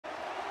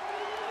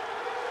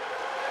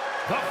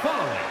The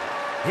following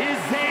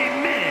is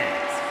a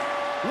men's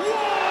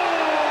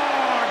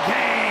War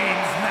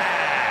Games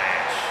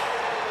match.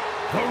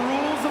 The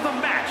rules of the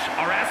match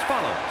are as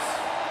follows.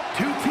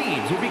 Two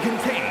teams will be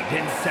contained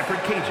in separate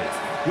cages,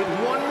 with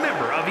one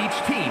member of each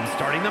team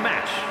starting the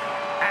match.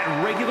 At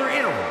regular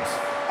intervals,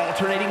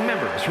 alternating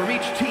members from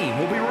each team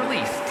will be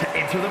released to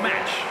enter the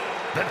match.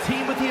 The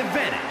team with the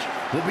advantage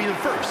will be the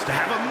first to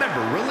have a member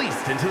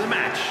released into the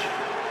match.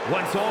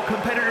 Once all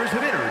competitors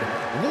have entered,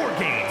 War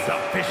Games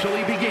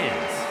officially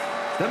begins.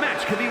 The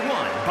match can be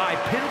won by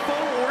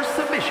pinfall or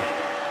submission.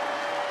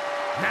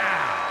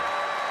 Now,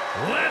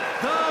 let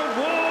the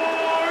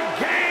War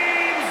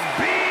Games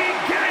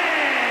begin!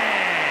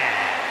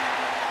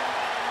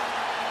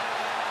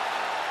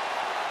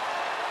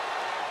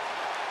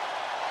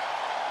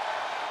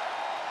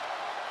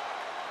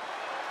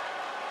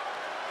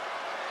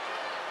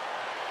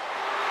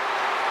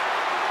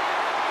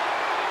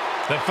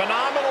 The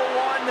phenomenal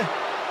one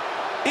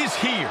is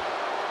here.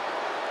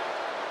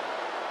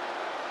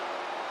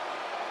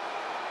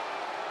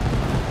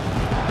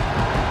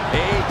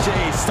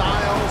 AJ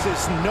Styles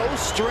is no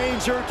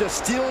stranger to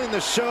stealing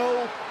the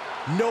show,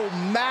 no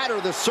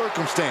matter the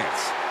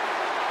circumstance.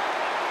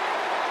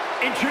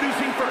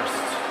 Introducing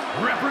first,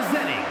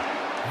 representing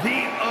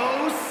the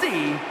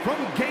OC from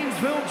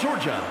Gainesville,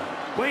 Georgia,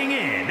 weighing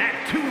in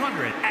at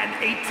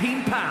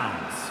 218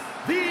 pounds,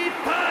 the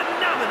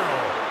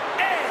phenomenal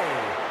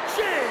AJ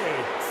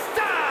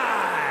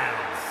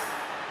Styles!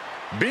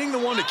 Being the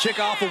one to kick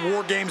off a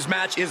War Games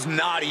match is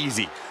not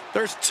easy.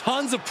 There's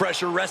tons of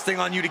pressure resting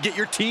on you to get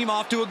your team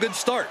off to a good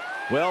start.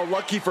 Well,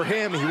 lucky for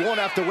him, he won't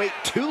have to wait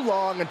too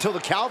long until the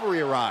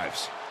cavalry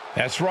arrives.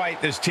 That's right.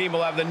 This team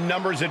will have the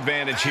numbers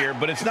advantage here,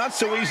 but it's not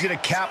so easy to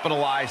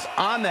capitalize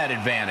on that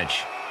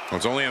advantage. Well,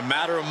 it's only a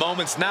matter of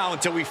moments now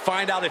until we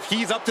find out if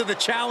he's up to the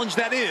challenge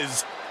that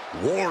is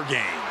War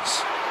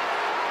Games.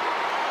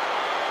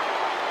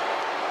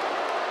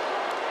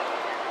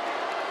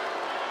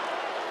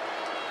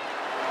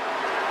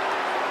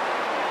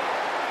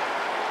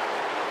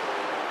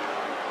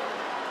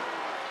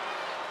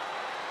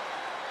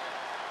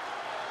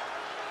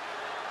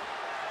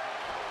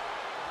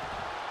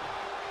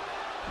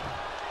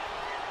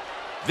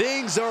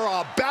 Things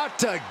are about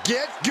to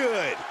get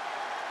good.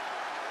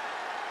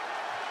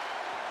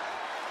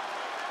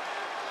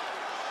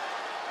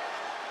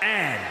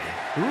 And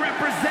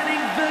representing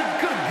the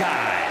good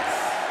guys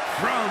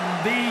from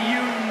the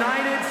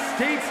United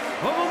States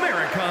of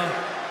America,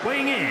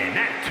 weighing in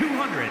at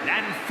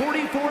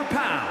 244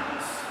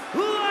 pounds,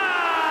 Lightning!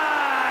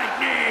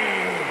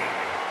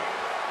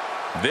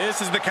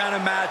 This is the kind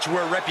of match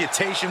where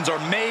reputations are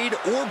made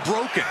or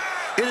broken.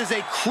 It is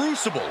a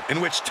crucible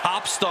in which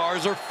top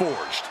stars are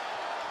forged.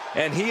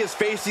 And he is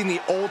facing the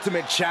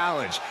ultimate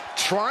challenge,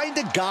 trying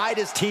to guide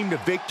his team to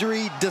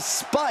victory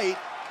despite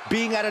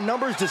being at a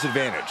numbers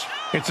disadvantage.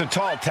 It's a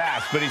tall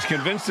task, but he's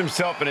convinced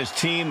himself and his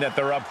team that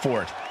they're up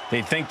for it.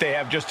 They think they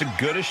have just as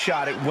good a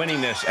shot at winning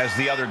this as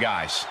the other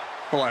guys.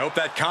 Well, I hope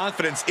that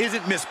confidence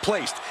isn't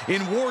misplaced.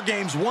 In War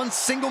Games, one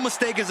single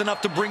mistake is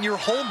enough to bring your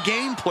whole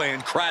game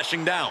plan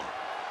crashing down.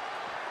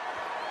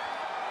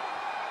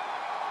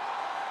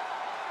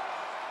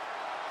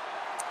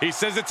 He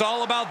says it's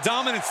all about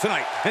dominance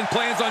tonight and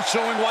plans on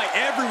showing why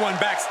everyone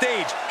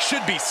backstage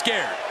should be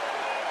scared.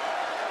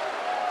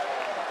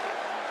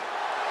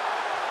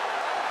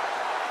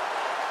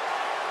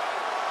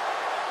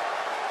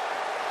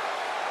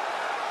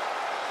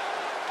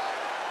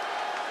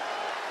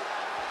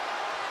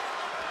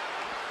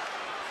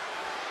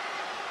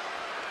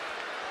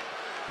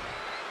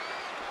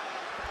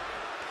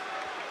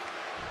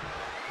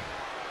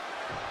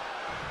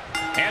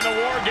 And the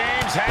War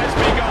Games has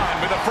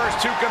begun with the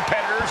first two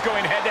competitors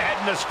going head-to-head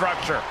in the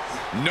structure.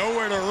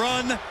 Nowhere to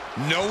run,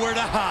 nowhere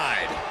to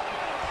hide.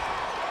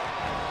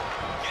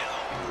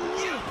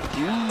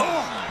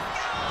 Oh.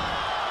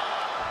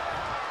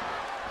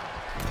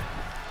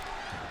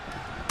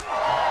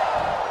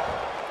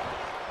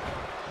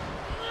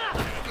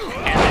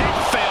 And they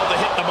failed to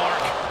hit the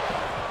mark.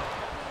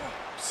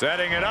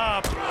 Setting it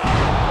up.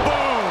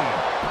 Boom!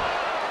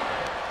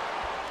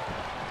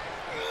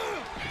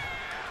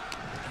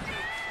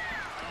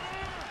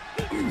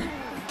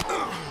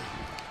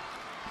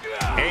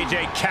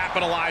 AJ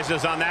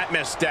capitalizes on that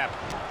misstep.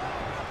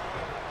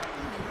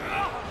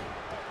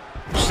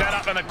 Set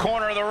up in the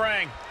corner of the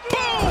ring.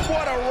 Boom!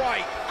 What a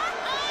right!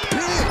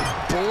 Big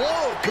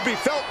blow could be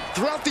felt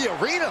throughout the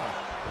arena.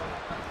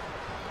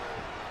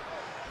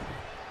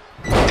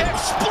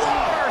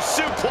 Explorer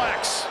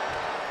suplex!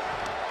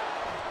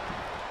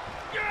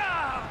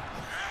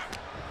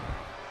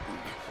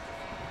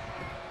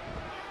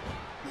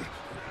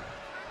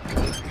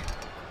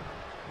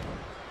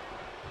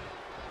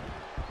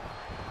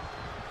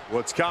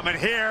 What's coming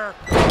here?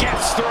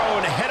 Gets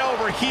thrown head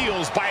over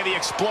heels by the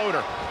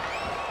Exploder.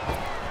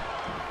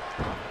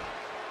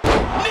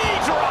 Knee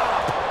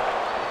drop!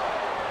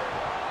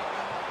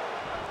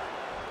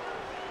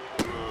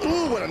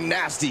 Ooh, what a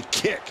nasty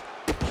kick.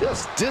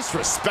 Just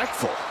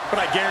disrespectful. But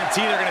I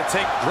guarantee they're going to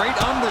take great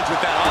umbrage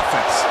with that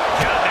offense.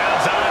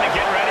 Countdown's on to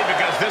get ready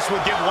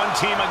one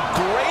team a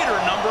greater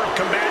number of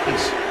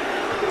combatants.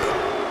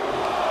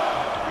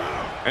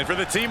 And for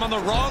the team on the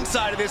wrong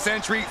side of this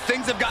entry,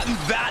 things have gotten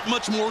that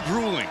much more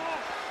grueling.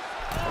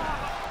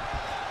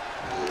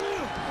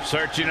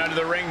 Searching under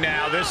the ring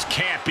now. This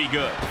can't be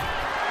good.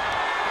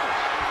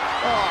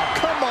 Oh,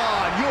 come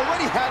on. You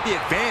already had the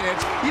advantage.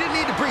 You didn't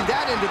need to bring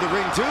that into the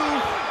ring, too.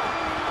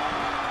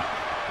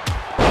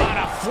 On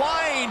a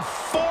flying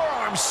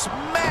forearm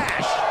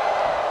smash.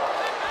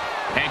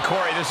 And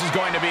Corey, this is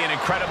going to be an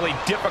incredibly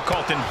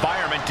difficult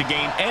environment to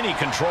gain any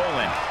control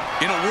in.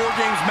 In a War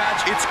Games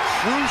match, it's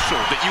crucial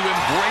that you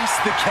embrace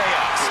the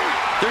chaos.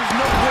 There's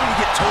no way to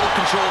get total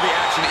control of the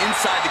action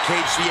inside the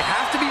cage, so you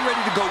have to be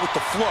ready to go with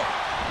the flow.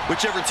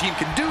 Whichever team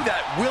can do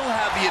that will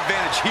have the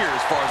advantage here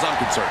as far as I'm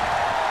concerned.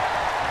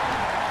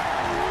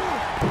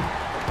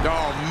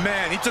 Oh,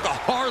 man, he took a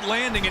hard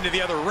landing into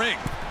the other ring.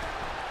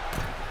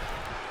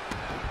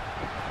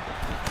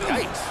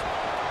 Yikes.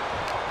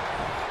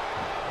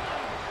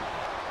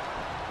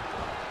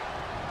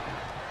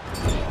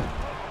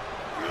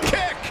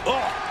 Kick!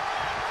 Oh.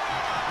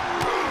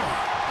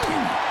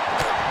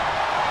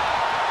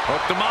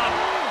 Hooked him up.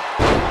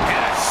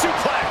 And a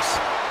suplex.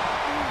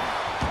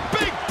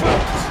 Big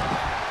boot.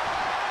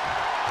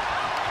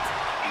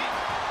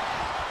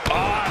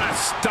 On a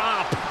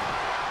stomp.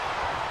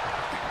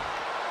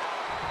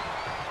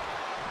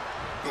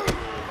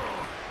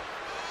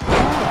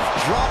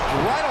 Dropped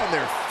right on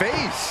their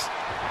face.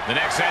 The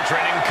next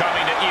entrant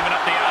incoming to even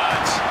up the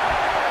odds.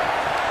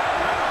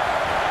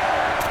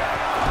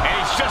 And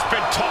he's just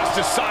been tossed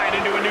aside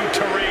into a new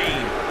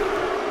terrain.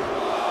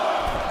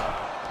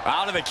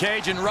 Out of the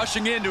cage and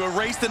rushing in to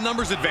erase the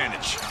numbers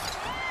advantage.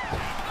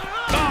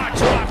 Ah,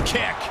 drop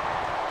kick.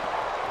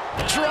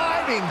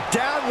 Driving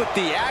down with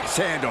the axe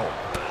handle.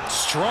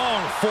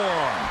 Strong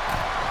forearm.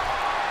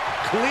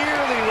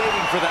 Clearly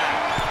waiting for that.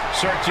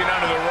 Searching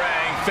under the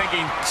ring,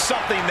 thinking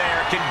something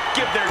there can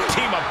give their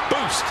team a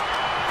boost.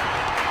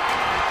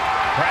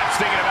 Perhaps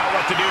thinking about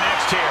what to do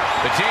next here.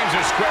 The teams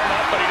are squared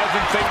up, but he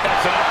doesn't think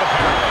that's enough,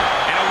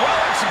 apparently. And a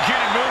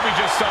well-executed move we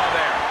just saw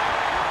there.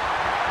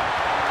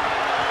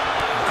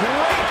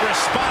 Great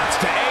response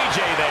to AJ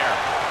there.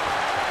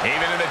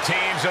 Even in the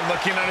teams are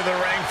looking under the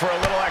ring for a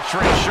little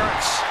extra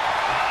insurance.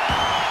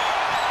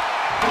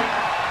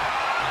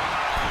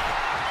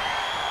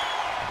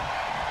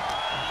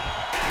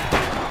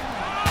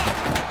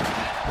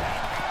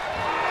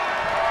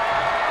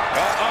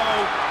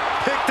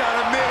 Picked out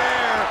of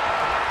midair.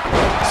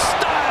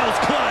 Styles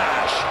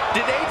clash.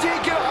 Did AJ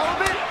get all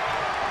of it?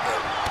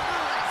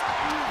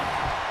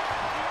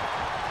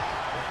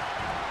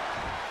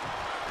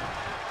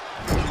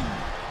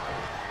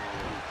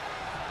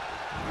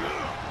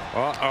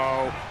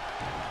 Uh-oh.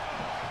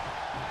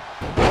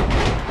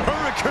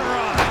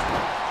 Hurricane.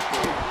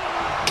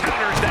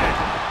 Counters that.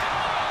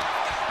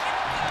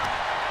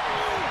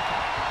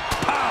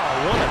 Pow,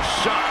 what a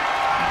shot.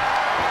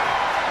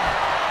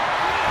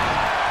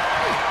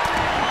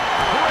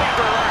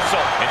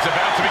 It's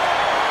about to be.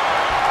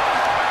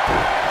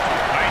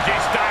 AJ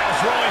Styles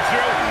rolling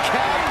through.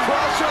 Calf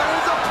crusher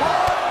is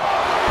apart.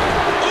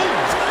 Ooh,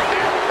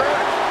 that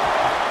hurt.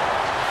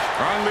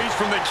 Unleashed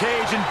from the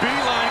cage and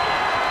beeline.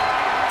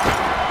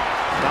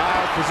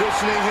 Styles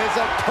positioning his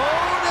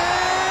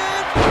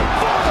opponent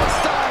for the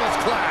Styles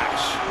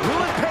clash.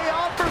 Will it pay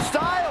off for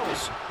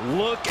Styles?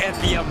 Look at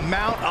the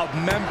amount of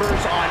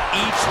members on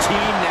each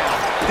team now.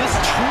 This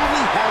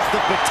truly has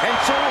the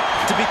potential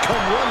to become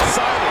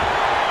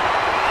one-sided.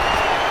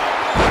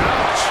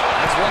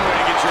 That's one way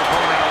to get your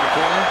opponent out of the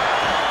corner.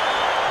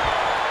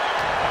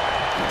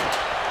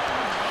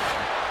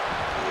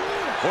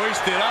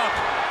 Hoisted up.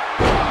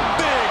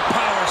 Big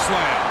power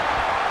slam.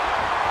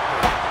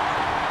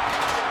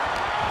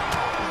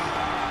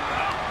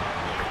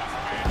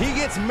 He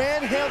gets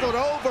manhandled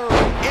over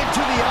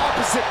into the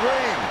opposite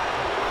ring.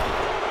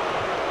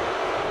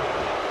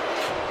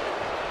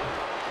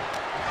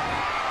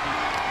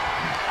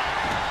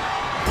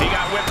 He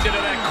got whipped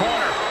into that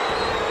corner.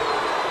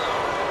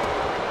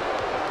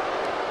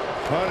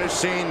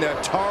 Punishing the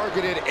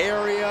targeted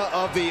area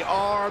of the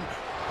arm.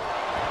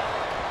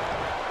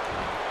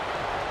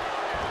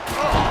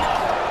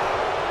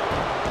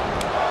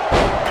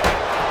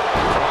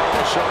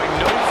 Showing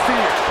no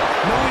fear,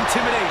 no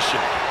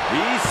intimidation.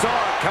 He saw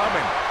it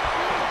coming.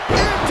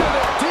 Into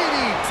the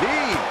DDT.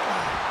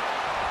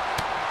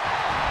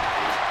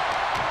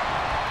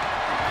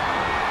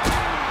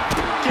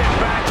 Get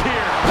back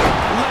here.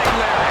 Leg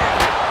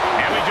lariat.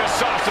 And we just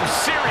saw some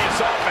serious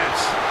offense.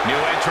 New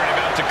entrant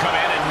about to come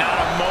in, and not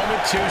a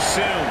moment too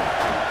soon.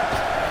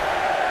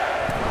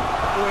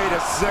 Wait a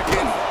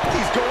second.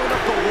 He's going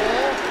up the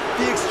wall.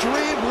 The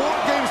Extreme War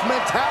Games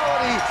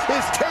mentality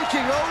is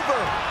taking over.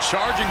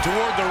 Charging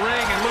toward the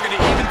ring and looking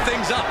to even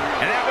things up.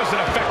 And that was an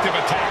effective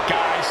attack,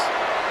 guys.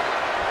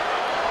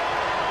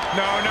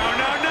 No, no,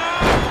 no, no.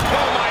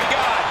 Oh, my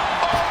God.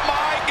 Oh,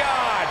 my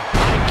God.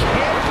 I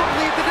can't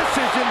believe the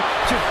decision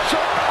to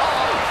jump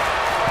off.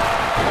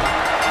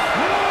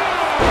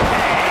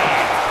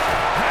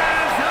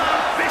 Has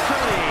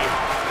officially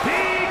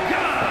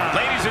begun.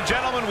 Ladies and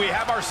gentlemen, we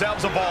have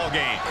ourselves a ball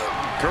game.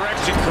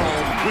 Correction,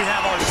 Cole. We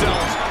have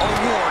ourselves a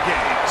War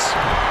Games.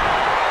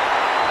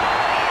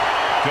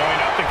 Going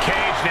up the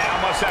cage now.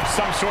 Must have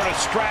some sort of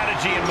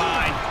strategy in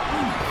mind.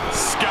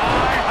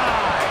 Sky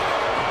high.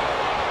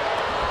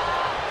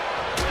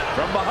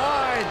 From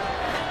behind.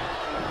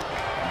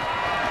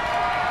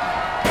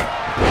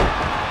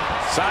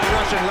 Side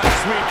Russian leg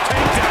sweep.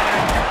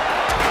 Takedown.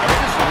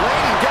 Just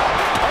laying down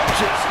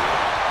punches.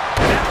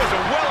 That was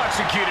a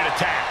well-executed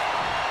attack.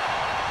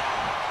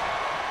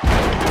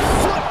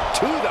 Foot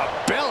to the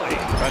belly.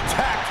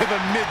 Attack to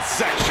the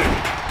midsection.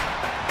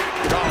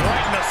 Got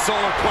right in the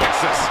solar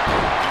plexus.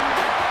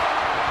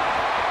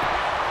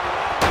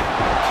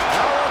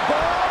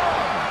 Powerbomb.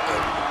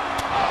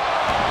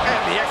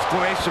 And the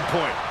exclamation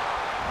point.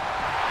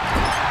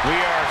 We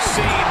are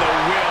seeing the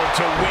will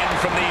to win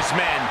from these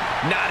men.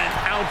 Not an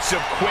ounce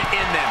of quit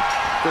in them.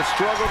 The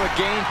struggle to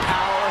gain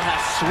power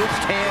has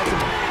switched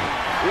hands.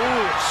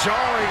 Ooh,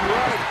 jarring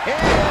right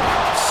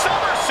hand.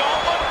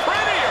 Somersault, but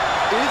prettier.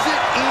 Is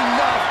it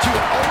enough to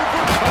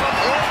overcome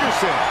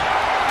Anderson?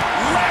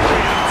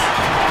 Lariat.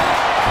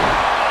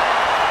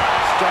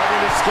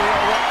 Starting to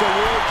scale up the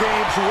War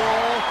Games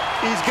wall.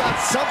 He's got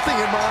something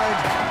in mind.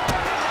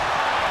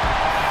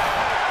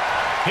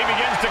 He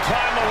begins to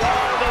climb the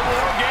wall of the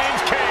War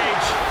Games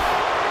cage.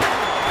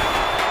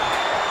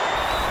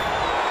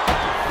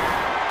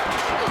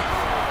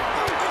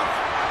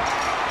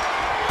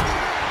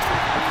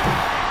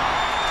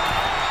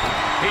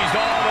 He's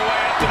all the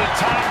way up to the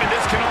top, and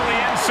this can only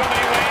end so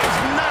many ways.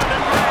 None of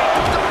them great.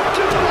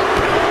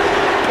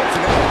 Puts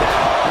it out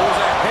there. It was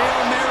a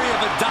Hail Mary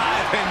of a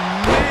dive, and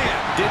man,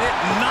 did it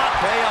not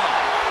pay off.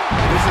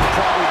 This is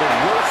probably the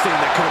worst thing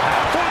that could have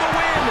happened. For the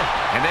win.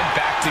 And then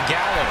back to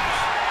Gallows.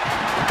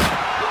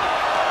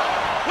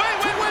 Wait.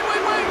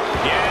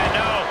 Yeah,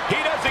 no, he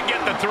doesn't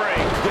get the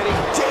three. Getting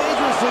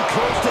dangerously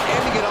close to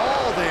ending it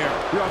all there.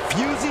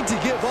 Refusing to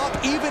give up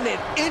even an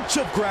inch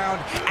of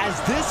ground as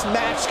this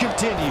match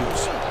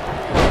continues.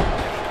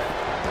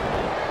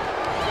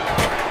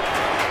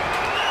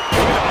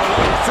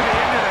 To the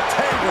end of the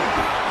table.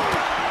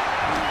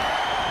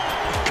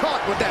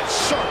 Caught with that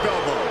sharp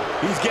elbow.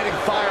 He's getting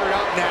fired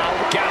up now.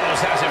 Gallows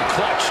has him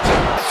clutched.